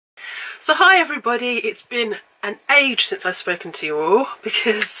So hi everybody, it's been an age since I've spoken to you all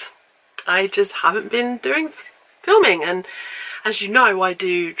because I just haven't been doing filming, and as you know I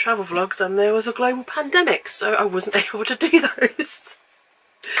do travel vlogs and there was a global pandemic so I wasn't able to do those.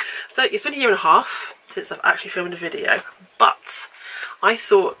 So it's been a year and a half since I've actually filmed a video, but I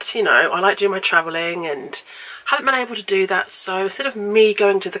thought, you know, I like doing my travelling and haven't been able to do that, so instead of me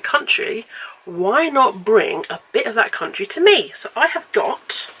going to the country, why not bring a bit of that country to me? So I have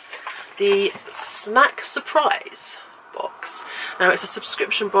got the Snacksurprise box. Now it's a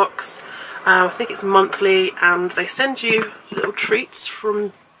subscription box, I think it's monthly, and they send you little treats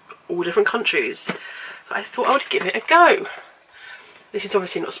from all different countries. So I thought I would give it a go. This is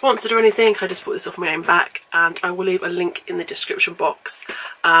obviously not sponsored or anything, I just bought this off my own back, and I will leave a link in the description box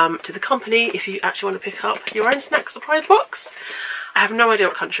to the company if you actually want to pick up your own Snacksurprise box. I have no idea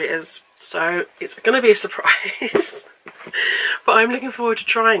what country it is, so it's going to be a surprise. But I'm looking forward to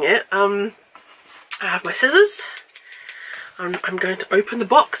trying it. I have my scissors. I'm going to open the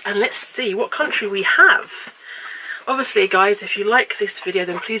box and let's see what country we have. Obviously guys, if you like this video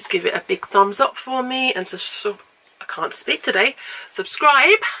then please give it a big thumbs up for me, and I can't speak today,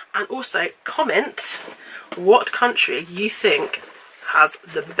 subscribe, and also comment what country you think has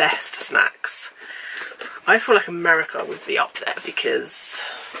the best snacks. I feel like America would be up there because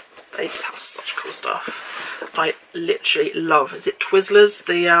they just have such cool stuff. I literally love, is it Twizzlers?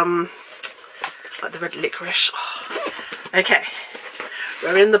 The like the red licorice. Oh. Okay,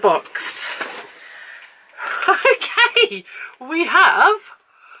 we're in the box. Okay, we have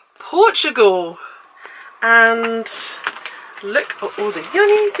Portugal, and look at all the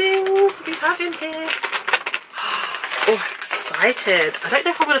yummy things we have in here. Oh, excited. I don't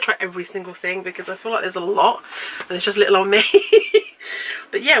know if I'm going to try every single thing because I feel like there's a lot and it's just little on me.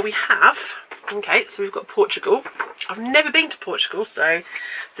 But yeah, we have. Okay, so we've got Portugal. I've never been to Portugal, so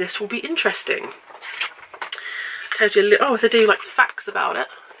this will be interesting. Tells you a little, oh, they do like facts about it.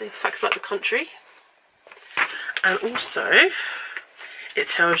 They have facts about the country. And also, it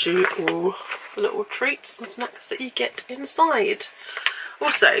tells you all the little treats and snacks that you get inside.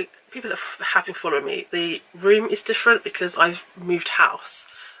 Also, people that have been following me, the room is different because I've moved house.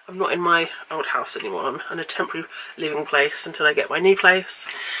 I'm not in my old house anymore. I'm in a temporary living place until I get my new place.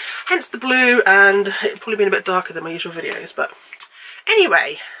 Hence the blue, and it's probably been a bit darker than my usual videos. But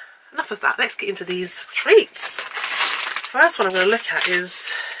anyway, enough of that. Let's get into these treats. First one I'm going to look at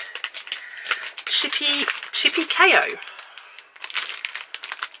is Chippy KO.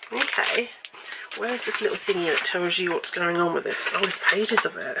 Okay, where's this little thingy that tells you what's going on with this? Oh, there's pages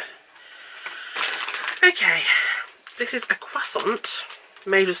of it. Okay, this is a croissant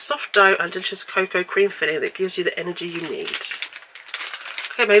made with soft dough and delicious cocoa cream filling that gives you the energy you need.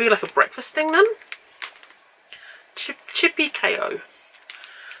 Okay, maybe like a breakfast thing then? Chippy KO.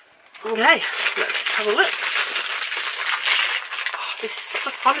 Okay, let's have a look. Oh, this is such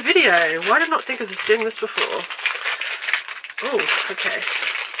a fun video. Why did I not think of doing this before? Oh, okay.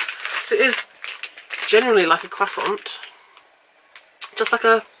 So it is generally like a croissant, just like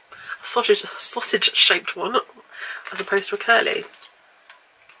a sausage shaped one, as opposed to a curly.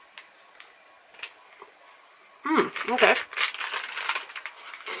 Okay.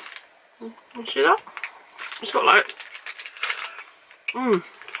 You see that? It's got like,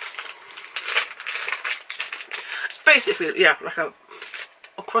 it's basically, yeah, like a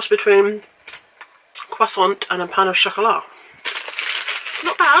cross between croissant and a pan of chocolat.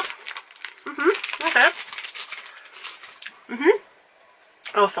 Not bad. Okay.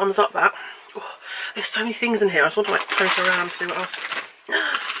 Oh, thumbs up that. Oh, there's so many things in here. I just want to like poke around and see what else.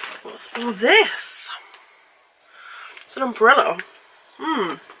 What's all this? It's an umbrella.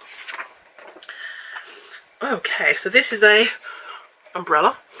 Okay, so this is a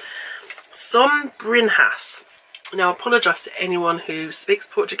umbrella. Sombrinhas. Now, I apologise to anyone who speaks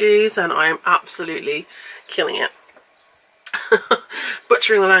Portuguese, and I am absolutely killing it.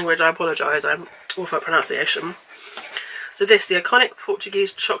 Butchering the language, I apologise. I'm awful at pronunciation. So this, the iconic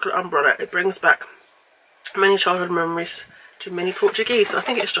Portuguese chocolate umbrella, it brings back many childhood memories to many Portuguese. I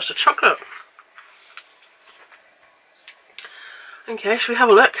think it's just a chocolate. Okay, shall we have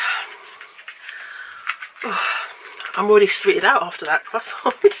a look? Oh, I'm already sweeted out after that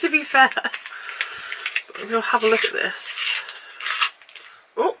croissant, to be fair. But we'll have a look at this.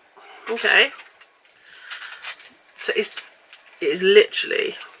 Oh, okay. So it is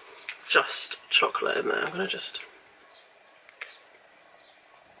literally just chocolate in there. I'm going to just...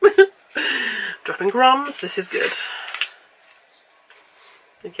 dropping crumbs. This is good.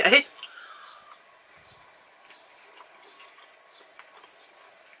 Okay.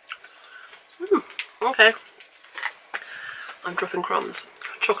 Okay. I'm dropping crumbs.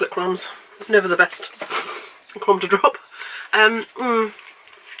 chocolate crumbs. Never the best crumb to drop.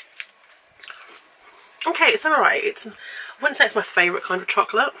 Okay, it's alright. I wouldn't say it's my favourite kind of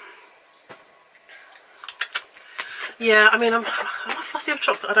chocolate. Yeah, I mean, I'm not fussy with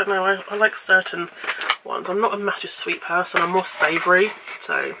chocolate. I don't know. I like certain ones. I'm not a massive sweet person. I'm more savoury.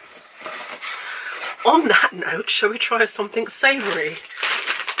 So, on that note, shall we try something savoury?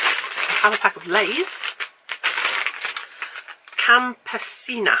 I have a pack of Lay's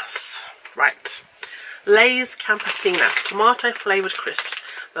Campesinas. Right. Lay's Campesinas. Tomato flavoured crisps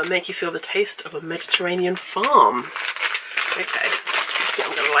that make you feel the taste of a Mediterranean farm. Okay. I think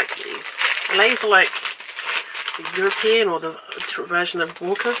I'm going to like these. Lay's are like the European or the different version of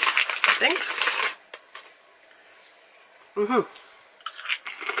Walkers, I think.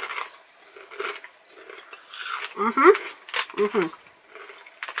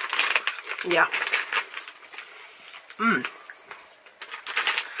 Yeah.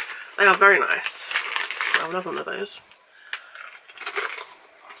 They are very nice. I love one of those.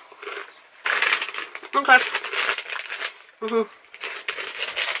 Okay.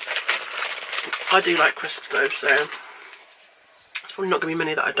 I do like crisps though, so it's probably not going to be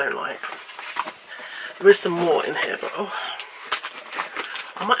many that I don't like. There is some more in here, but oh,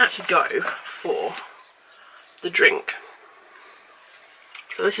 I might actually go for the drink.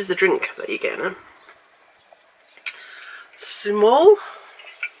 So this is the drink that you get in it. Sumol.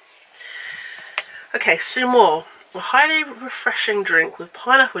 Okay, Sumol. A highly refreshing drink with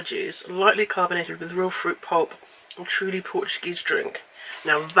pineapple juice, lightly carbonated with real fruit pulp, and truly Portuguese drink.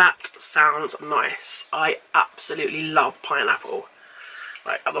 Now that sounds nice. I absolutely love pineapple.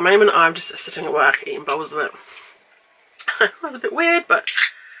 Like at the moment I'm just sitting at work eating bowls of it. That's a bit weird, but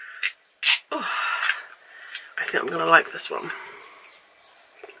oh, I think I'm gonna like this one.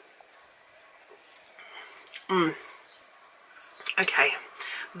 Okay,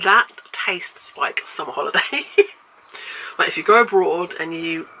 that tastes like summer holiday. Like if you go abroad and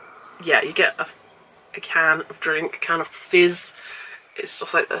you get a can of drink, a can of fizz, it's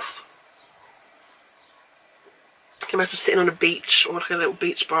just like this. I can imagine sitting on a beach or like a little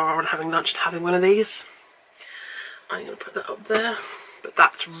beach bar and having lunch and having one of these. I'm going to put that up there, but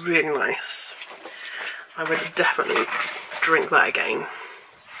that's really nice. I would definitely drink that again.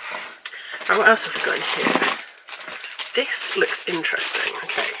 Now what else have we got in here? This looks interesting.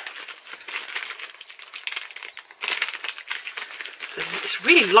 Okay. It's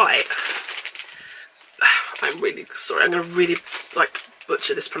really light. I'm really sorry, I'm going to really like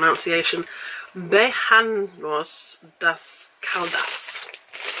butcher this pronunciation. Bejanos das Caldas.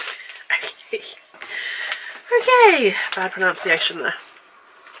 Okay. Okay, bad pronunciation there.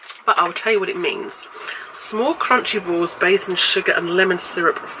 But I'll tell you what it means. Small crunchy balls bathed in sugar and lemon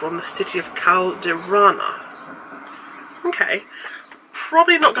syrup from the city of Calderana. Okay,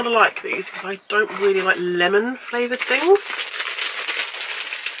 probably not going to like these because I don't really like lemon flavoured things.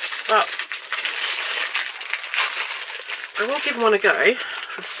 But I will give one a go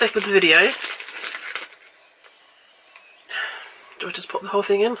for the sake of the video. Do I just pop the whole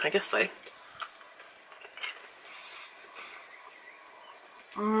thing in? I guess so.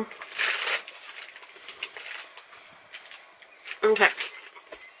 Okay.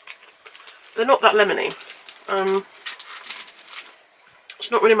 They're not that lemony.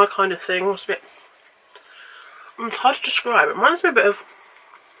 It's not really my kind of thing. It's a bit. It's hard to describe. It reminds me a bit of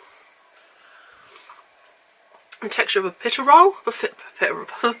the texture of a pita roll, a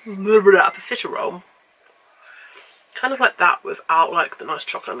profiterole. Kind of like that without like the nice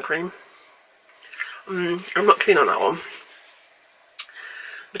chocolate and the cream. I'm not keen on that one.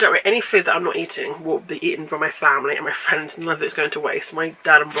 But don't worry, any food that I'm not eating will be eaten by my family and my friends. None of it's going to waste. My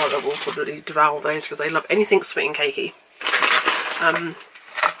dad and brother will probably devour those because they love anything sweet and cakey.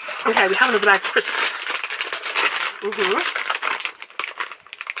 Okay, we have another bag of crisps.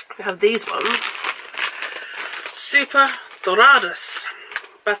 We have these ones. Super Doradas.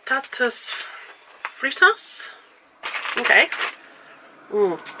 Batatas fritas. Okay.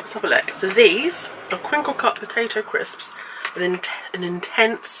 Let's have a look. So these are crinkle cut potato crisps with an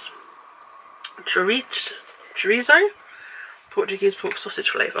intense chorizo, Portuguese pork sausage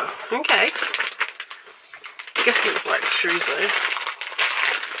flavour. Okay. I guess it looks like chorizo.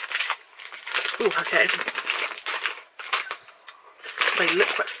 Ooh, okay. They look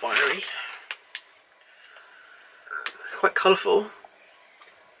quite fiery. Quite colourful.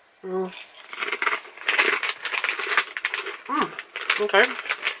 Okay.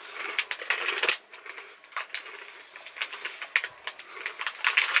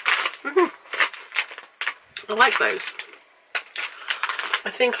 I like those. I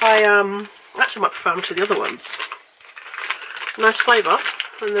think I actually might prefer them to the other ones. Nice flavour.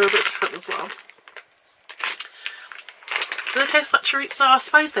 and they're a bit different as well. Do they taste like chorizo? I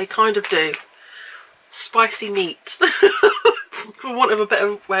suppose they kind of do. Spicy meat. For want of a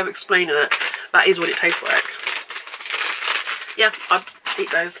better way of explaining it, that is what it tastes like. Yeah, I'd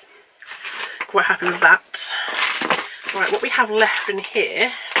eat those. Quite happy with that. Right, what we have left in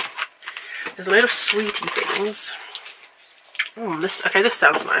here, there's a load of sweetie things. Okay, this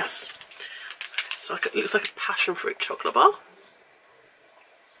sounds nice. So it looks like a passion fruit chocolate bar.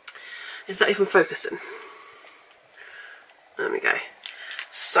 Is that even focusing? There we go.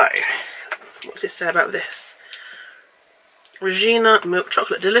 So, what does it say about this? Regina milk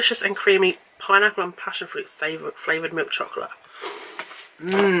chocolate, delicious and creamy pineapple and passion fruit flavoured milk chocolate.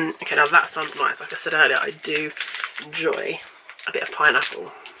 Okay, now that sounds nice. Like I said earlier, I do enjoy a bit of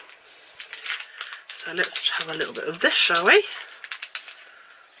pineapple. So let's have a little bit of this, shall we?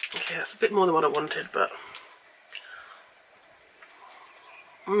 Okay, that's a bit more than what I wanted, but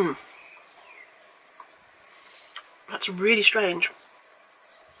that's really strange.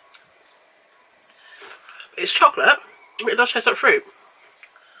 It's chocolate, but it does taste like fruit.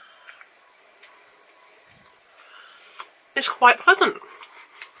 It's quite pleasant.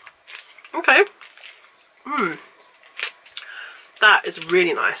 Okay. That is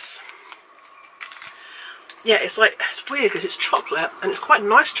really nice. Yeah, it's like, it's weird because it's chocolate and it's quite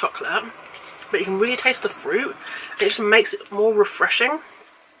nice chocolate, but you can really taste the fruit. It just makes it more refreshing.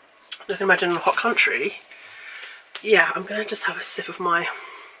 You can imagine in a hot country. Yeah, I'm gonna just have a sip of my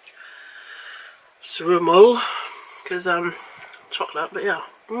surumul because chocolate, but yeah.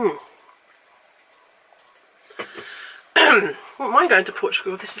 Wouldn't mind going to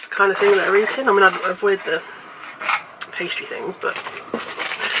Portugal. This is the kind of thing that they're eating. I mean, I'd avoid the pastry things, but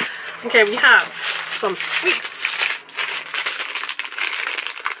okay, we have some sweets.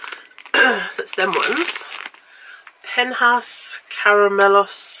 So it's them ones. Penhas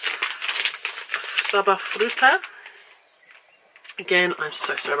Caramelos Sabafruta. Again, I'm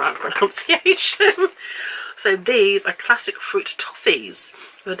so sorry about pronunciation. So these are classic fruit toffees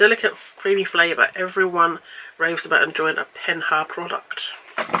with a delicate creamy flavour. Everyone raves about enjoying a Penha product.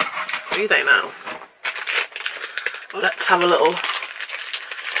 Do they now? Well, let's have a little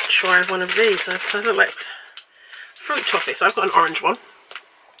try of one of these. So I look like fruit toffee. So I've got an orange one.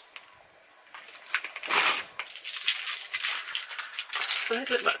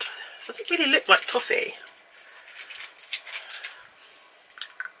 Doesn't really look like toffee.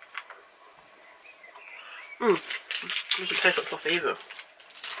 It doesn't taste like toffee either.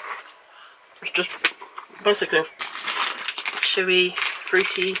 It's just basically a chewy,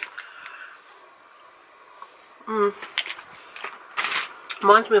 fruity.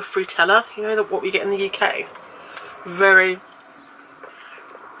 Reminds me of Fruitella, you know, what we get in the UK. Very,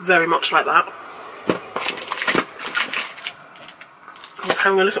 very much like that. I'm just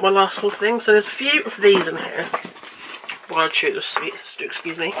having a look at my last whole thing. So there's a few of these in here. While I chew the sweets,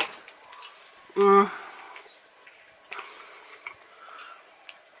 excuse me.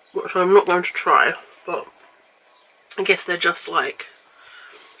 Which I'm not going to try, but I guess they're just like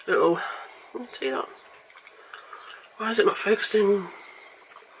little, let's see that. Why is it not focusing?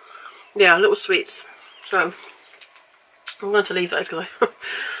 Yeah, little sweets. So I'm going to leave those because I've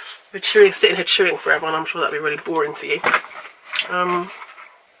been sitting here chewing forever, and I'm sure that'd be really boring for you.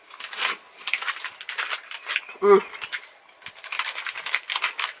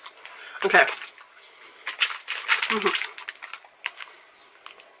 Okay.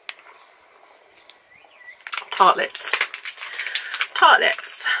 Tartlets.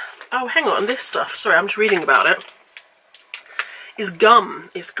 Tartlets. Oh, hang on, this stuff. Sorry, I'm just reading about it. Is gum.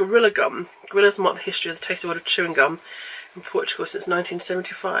 It's gorilla gum. Gorillas mark the history of the tasty world of chewing gum in Portugal since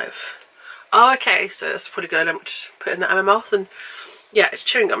 1975. Oh, okay, so that's pretty good. I'm just putting that in my mouth, and yeah, it's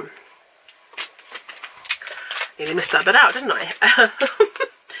chewing gum. Nearly missed that bit out, didn't I?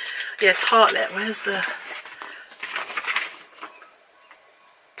 Yeah, tartlet. Where's the?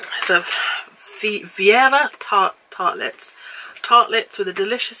 So, Vieira tartlets. Tartlets with a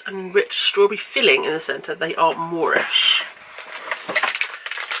delicious and rich strawberry filling in the centre. They are Moorish.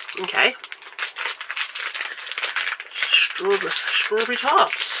 Okay. Strawberry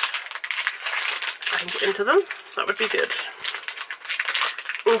tarts. I can get into them. That would be good.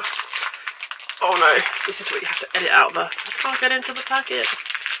 Ooh. Oh no, this is what you have to edit out the. I can't get into the packet.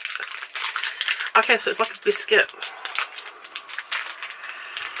 Okay, so it's like a biscuit.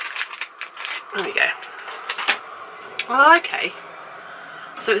 There we go. Oh, okay.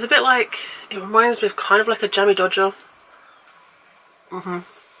 So it's a bit like, it reminds me of kind of like a Jammy Dodger.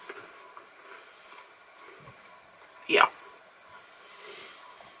 Yeah.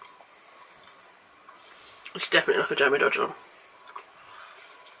 It's definitely like a Jammy Dodger.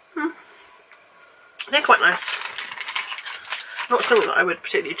 They're quite nice. Not something that I would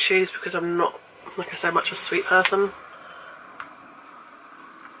particularly choose because I'm not, like I said, much of a sweet person.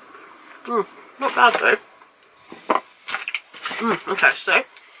 Not bad though. Okay, so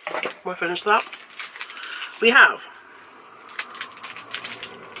we'll finish that. We have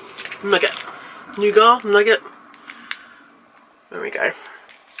nugget. Nougat, nugget. There we go.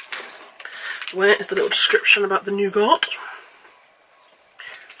 Where is the little description about the nougat?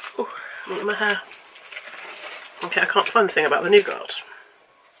 Oh, look at my hair. Okay, I can't find the thing about the nougat.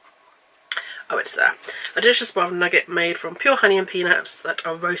 Oh, it's there. A delicious bar of nugget made from pure honey and peanuts that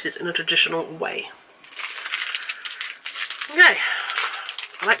are roasted in a traditional way. Okay.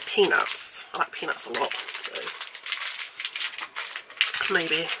 I like peanuts. I like peanuts a lot. So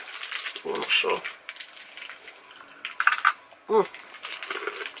maybe. Oh, I'm not sure.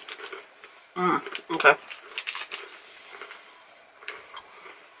 Okay.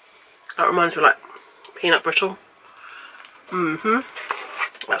 That reminds me of like peanut brittle.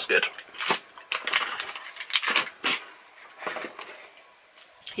 That's good.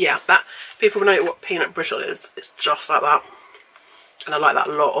 Yeah, that, people know what peanut brittle is. It's just like that. And I like that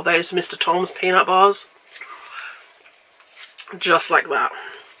a lot. Or those Mr. Tom's peanut bars. Just like that.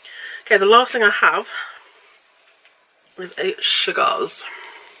 Okay, the last thing I have is a sugars.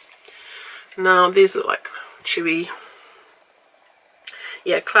 Now, these are like chewy.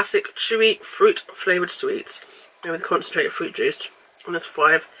 Yeah, classic chewy fruit flavoured sweets with concentrated fruit juice. And there's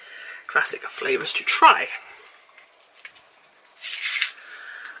 5 classic flavours to try.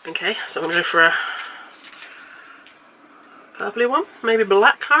 Okay, so I'm going to go for a purpley one, maybe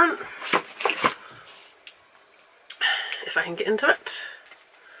blackcurrant, if I can get into it.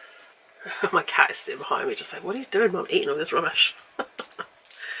 My cat is sitting behind me just like, what are you doing, Mum, eating all this rubbish?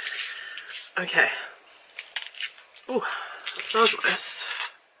 Okay. Oh, that smells nice.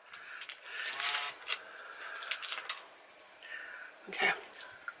 Okay.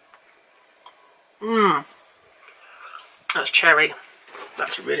 That's cherry.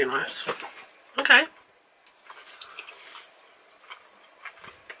 That's really nice. Okay.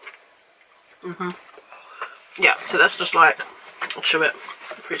 Yeah, so that's just like a chewit.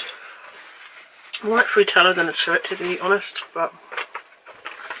 More like Fruitella than a chewit, to be honest, but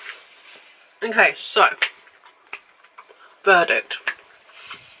okay, so verdict.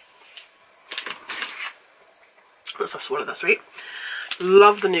 Let's have swallowed that sweet.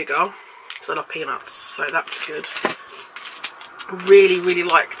 Love the nougat, because I love peanuts, so that's good. Really, really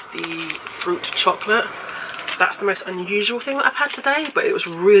liked the fruit chocolate. That's the most unusual thing that I've had today, but it was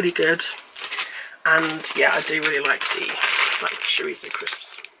really good. And yeah, I do really like the chewies and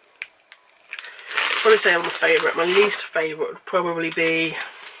crisps. I'd probably say I'm my favourite. My least favourite would probably be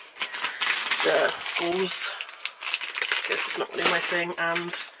the balls. I guess it's not really my thing.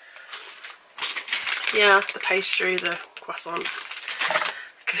 And yeah, the pastry, the croissant.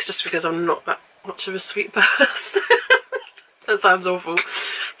 It's just because I'm not that much of a sweet person. That sounds awful.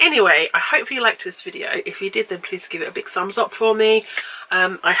 Anyway, I hope you liked this video. If you did, then please give it a big thumbs up for me.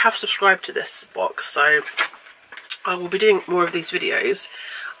 I have subscribed to this box, so I will be doing more of these videos.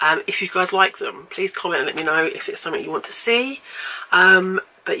 If you guys like them, please comment and let me know if it's something you want to see.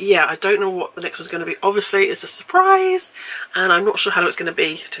 But yeah, I don't know what the next one's going to be. Obviously, it's a surprise, and I'm not sure how long it's going to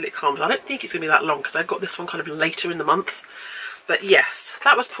be till it comes. I don't think it's going to be that long, because I got this one kind of later in the month. But yes,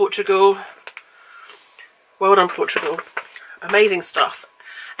 that was Portugal. Well done, Portugal. Amazing stuff.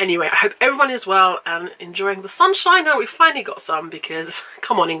 Anyway, I hope everyone is well and enjoying the sunshine. Now we finally got some, because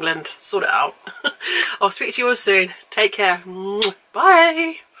come on, England, sort it out. I'll speak to you all soon. Take care.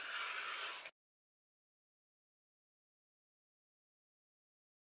 Bye.